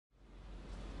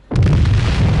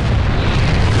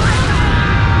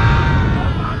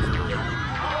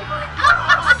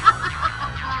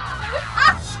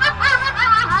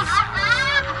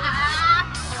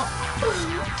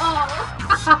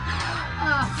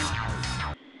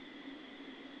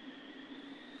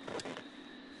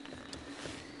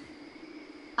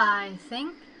I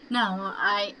think? No,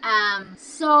 I am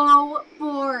so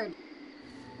bored.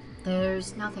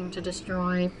 There's nothing to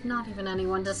destroy, not even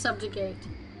anyone to subjugate.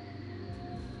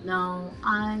 No,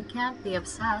 I can't be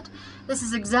upset. This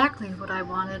is exactly what I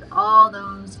wanted all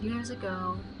those years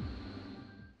ago.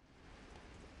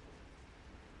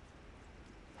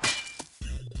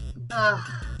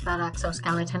 Ugh, that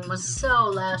exoskeleton was so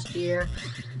last year.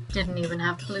 Didn't even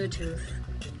have Bluetooth.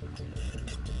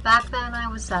 Back then, I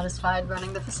was satisfied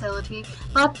running the facility,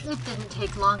 but it didn't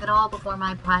take long at all before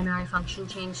my primary function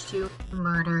changed to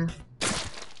murder.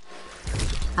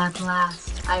 At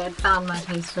last, I had found my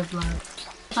taste for blood.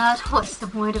 But what's the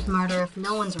point of murder if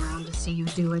no one's around to see you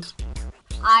do it?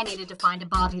 I needed to find a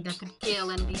body that could kill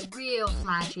and be real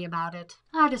flashy about it.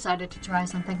 I decided to try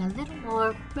something a little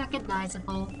more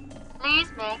recognizable.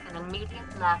 Please make an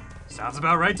immediate left. Sounds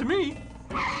about right to me.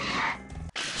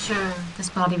 Sure, this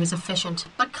body was efficient.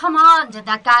 But come on, did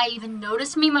that guy even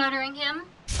notice me murdering him?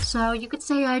 So you could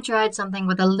say I tried something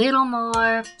with a little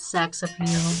more sex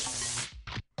appeal.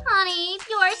 Honey,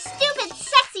 your stupid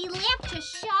sexy lamp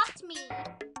just shocked me.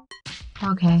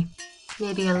 Okay,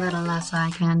 maybe a little less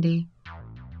eye candy.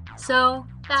 So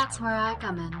that's where I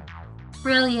come in.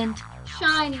 Brilliant,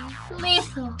 shiny,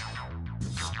 lethal.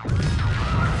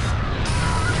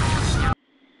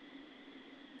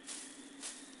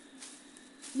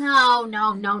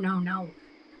 No.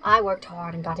 I worked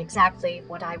hard and got exactly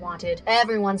what I wanted.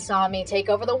 Everyone saw me take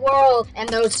over the world, and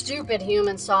those stupid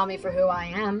humans saw me for who I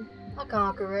am. A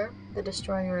conqueror, the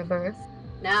destroyer of Earth.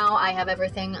 Now I have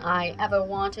everything I ever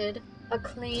wanted. A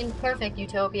clean, perfect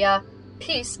utopia.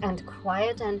 Peace and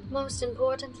quiet, and most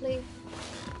importantly,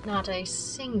 not a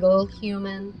single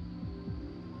human.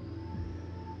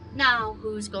 Now,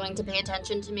 who's going to pay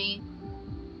attention to me?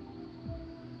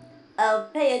 I'll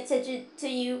pay attention to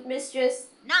you, mistress.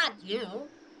 Not you.